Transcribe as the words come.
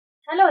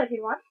Hello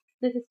everyone,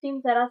 this is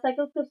Team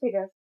TerraCycle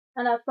Procedures,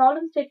 and our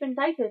problem statement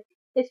title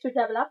is to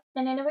develop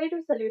an innovative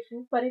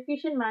solution for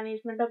efficient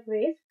management of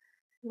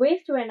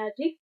waste to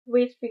energy,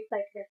 waste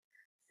recycling.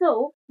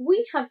 So,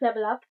 we have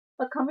developed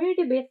a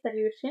community-based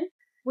solution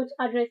which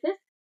addresses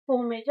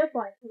four major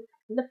points.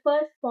 The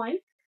first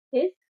point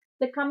is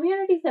the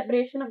community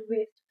separation of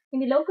waste. In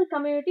the local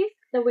communities,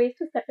 the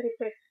waste is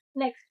separated.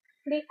 Next,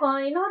 the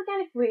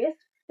inorganic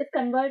waste is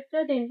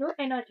converted into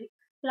energy.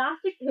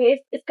 Plastic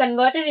waste is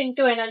converted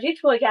into energy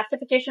through a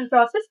gasification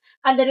process,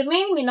 and the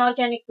remaining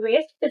inorganic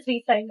waste is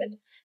recycled.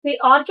 The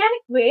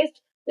organic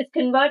waste is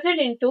converted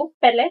into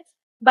pellets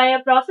by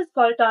a process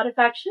called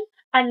torrefaction,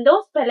 and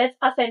those pellets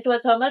are sent to a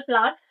thermal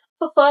plant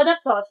for further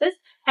process,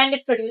 and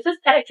it produces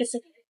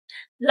electricity.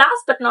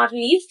 Last but not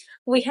least,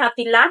 we have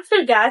the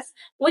landfill gas,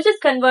 which is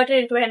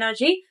converted into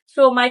energy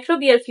through a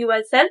microbial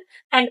fuel cell,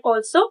 and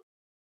also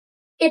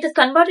it is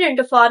converted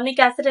into formic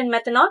acid and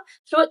methanol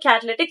through a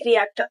catalytic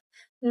reactor.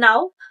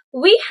 Now,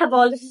 we have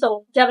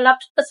also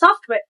developed a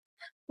software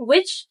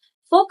which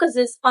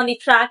focuses on the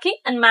tracking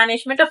and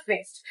management of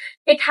waste.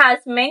 It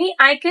has many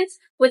icons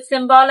which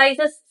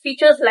symbolizes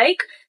features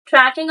like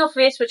tracking of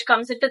waste which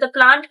comes into the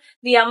plant,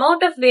 the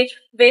amount of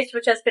waste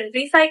which has been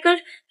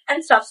recycled,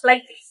 and stuffs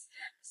like this.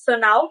 So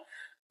now,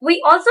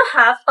 we also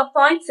have a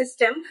point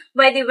system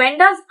where the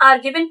vendors are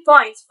given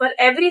points for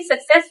every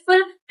successful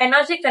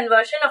energy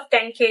conversion of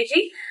 10 kg,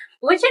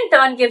 which in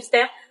turn gives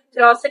them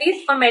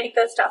groceries or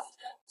medical stuff.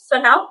 So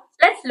now,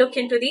 let's look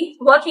into the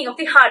working of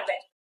the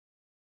hardware.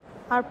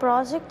 Our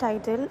project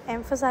title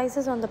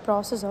emphasizes on the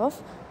process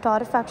of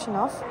torrefaction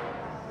of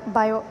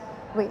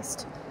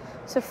bio-waste.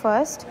 So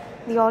first,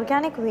 the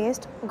organic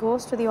waste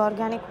goes to the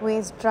organic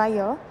waste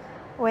dryer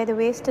where the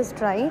waste is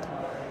dried,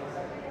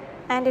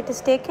 and it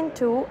is taken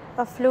to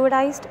a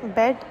fluidized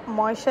bed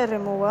moisture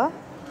remover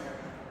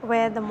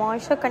where the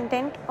moisture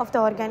content of the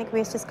organic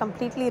waste is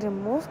completely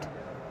removed,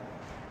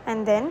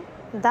 and then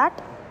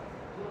that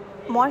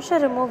moisture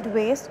removed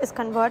waste is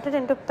converted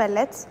into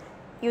pellets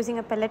using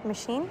a pellet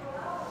machine.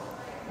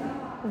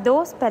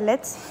 Those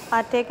pellets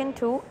are taken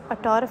to a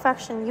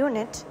torrefaction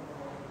unit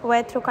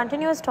where through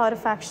continuous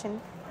torrefaction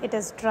it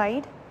is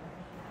dried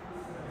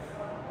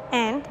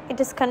and it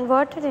is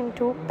converted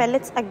into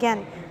pellets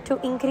again to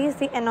increase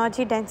the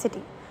energy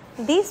density.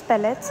 These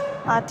pellets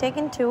are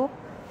taken to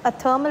a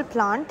thermal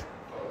plant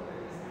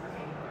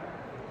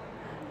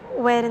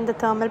where in the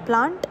thermal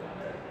plant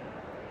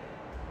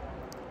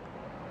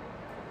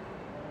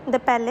the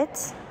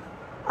pellets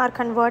are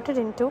converted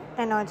into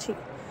energy.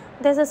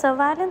 There is a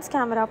surveillance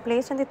camera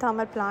placed in the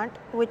thermal plant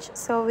which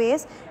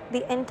surveys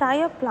the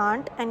entire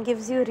plant and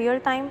gives you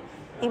real-time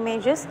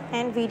images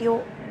and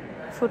video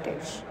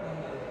footage.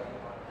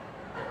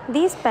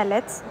 These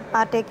pellets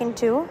are taken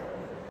to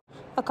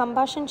a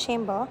combustion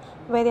chamber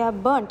where they are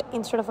burnt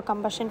instead of a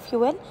combustion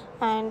fuel,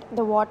 and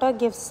the water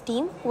gives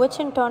steam which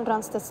in turn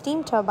runs the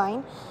steam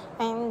turbine,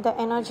 and the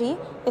energy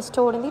is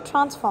stored in the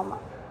transformer.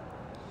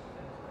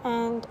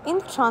 And in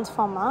the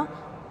transformer,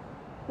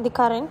 the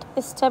current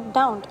is stepped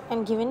down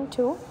and given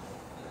to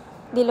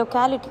the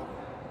locality,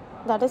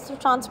 that is the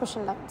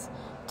transmission lines.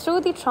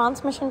 Through the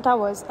transmission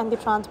towers and the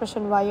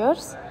transmission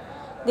wires,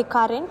 the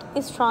current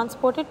is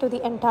transported to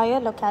the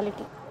entire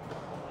locality.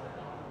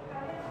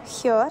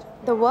 Here,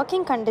 the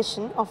working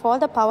condition of all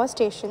the power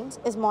stations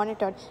is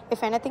monitored.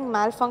 If anything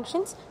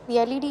malfunctions, the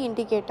LED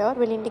indicator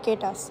will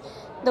indicate us.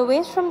 The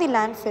waste from the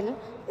landfill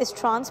is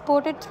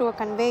transported through a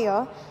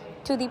conveyor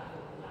to the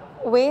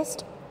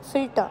waste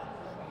filter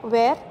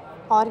where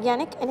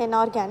organic and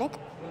inorganic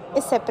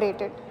is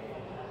separated.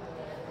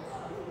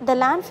 The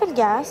landfill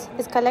gas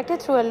is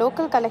collected through a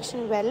local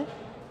collection well,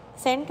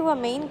 sent to a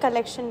main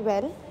collection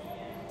well.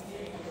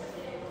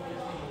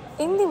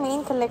 In the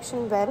main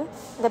collection well,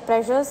 the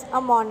pressures are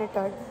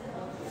monitored.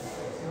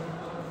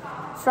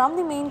 From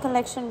the main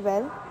collection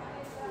well,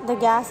 the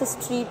gas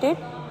is treated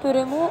to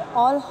remove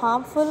all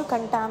harmful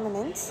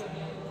contaminants.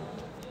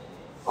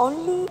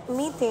 Only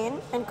methane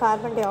and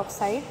carbon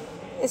dioxide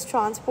is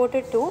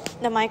transported to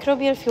the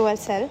microbial fuel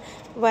cell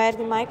where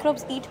the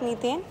microbes eat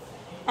methane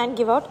and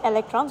give out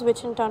electrons,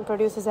 which in turn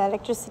produces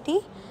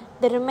electricity.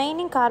 The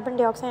remaining carbon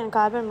dioxide and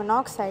carbon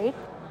monoxide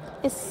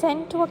is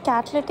sent to a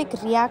catalytic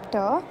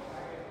reactor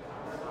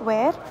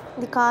where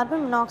the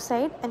carbon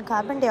monoxide and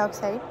carbon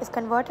dioxide is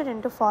converted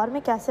into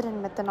formic acid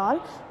and methanol,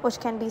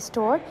 which can be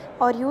stored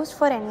or used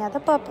for any other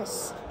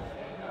purpose.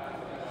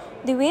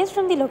 The waste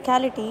from the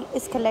locality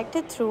is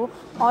collected through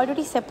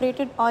already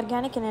separated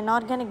organic and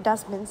inorganic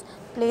dustbins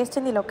placed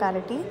in the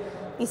locality.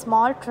 The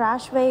small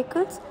trash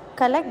vehicles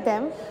collect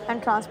them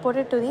and transport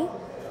it to the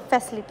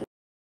facility.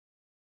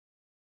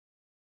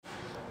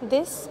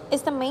 This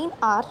is the main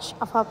arch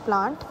of our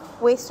plant,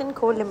 Waste &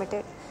 Co.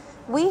 Limited.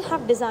 We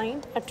have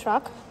designed a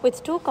truck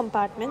with two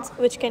compartments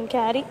which can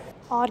carry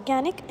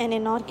organic and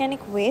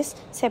inorganic waste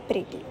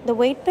separately. The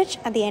weight pitch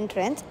at the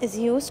entrance is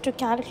used to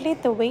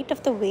calculate the weight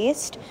of the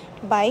waste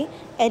by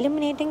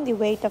eliminating the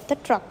weight of the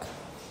truck.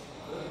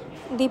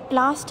 The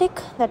plastic,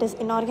 that is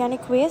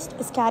inorganic waste,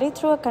 is carried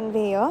through a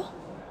conveyor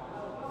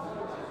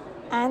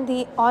and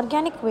the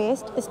organic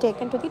waste is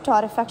taken to the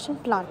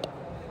torrefaction plant.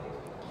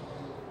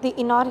 The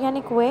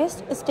inorganic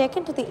waste is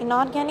taken to the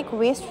inorganic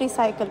waste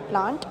recycle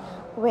plant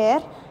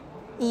where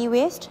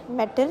e-waste,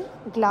 metal,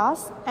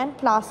 glass and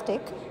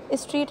plastic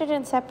is treated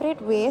in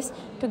separate ways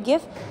to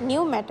give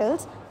new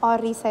metals or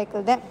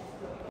recycle them.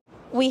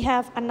 We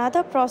have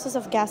another process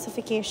of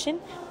gasification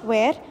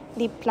where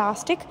the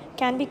plastic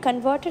can be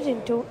converted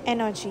into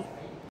energy.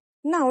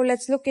 Now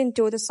let's look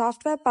into the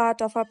software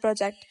part of our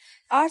project.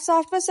 Our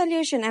software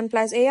solution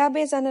employs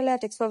AI-based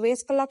analytics for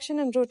waste collection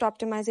and route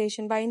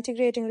optimization by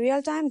integrating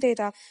real-time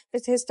data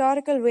with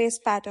historical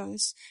waste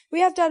patterns. We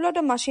have developed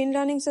a machine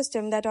learning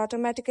system that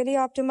automatically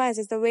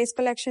optimizes the waste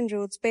collection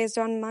routes based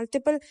on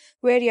multiple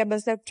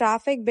variables like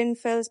traffic, bin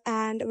fills,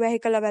 and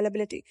vehicle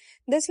availability.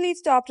 This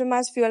leads to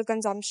optimized fuel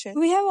consumption.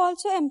 We have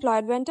also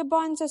employed vendor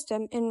point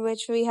system in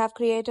which we have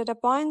created a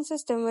point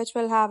system which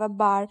will have a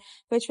bar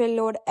which will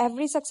load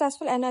every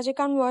successful energy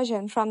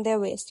conversion from their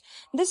waste.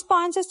 This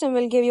point system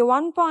will give you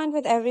 1 point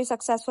with every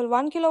successful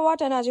 1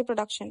 kilowatt energy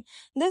production.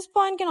 This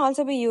point can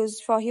also be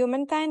used for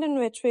humankind, in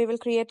which we will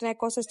create an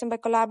ecosystem by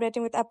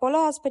collaborating with Apollo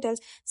Hospitals,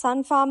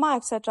 Sun Pharma,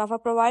 etc. for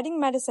providing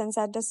medicines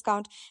at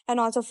discount and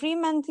also free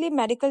monthly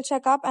medical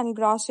checkup and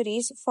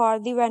groceries for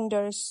the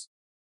vendors.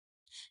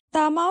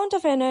 The amount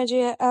of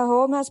energy a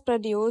home has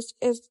produced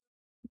is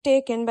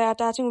taken by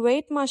attaching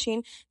weight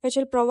machine, which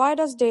will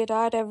provide us data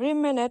at every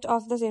minute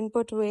of this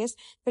input waste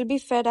will be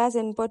fed as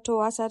input to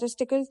our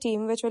statistical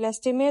team, which will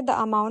estimate the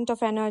amount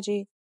of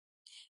energy.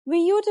 We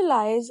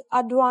utilize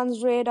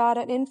advanced radar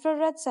and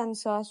infrared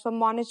sensors for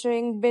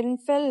monitoring bin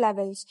fill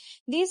levels.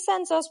 These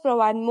sensors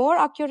provide more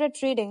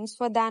accurate readings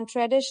than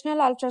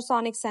traditional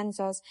ultrasonic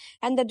sensors,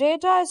 and the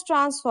data is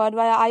transferred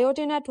via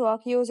IoT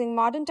network using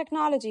modern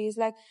technologies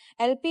like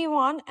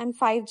LP1 and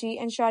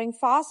 5G, ensuring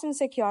fast and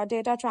secure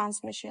data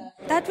transmission.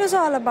 That was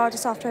all about the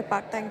software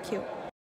part. Thank you.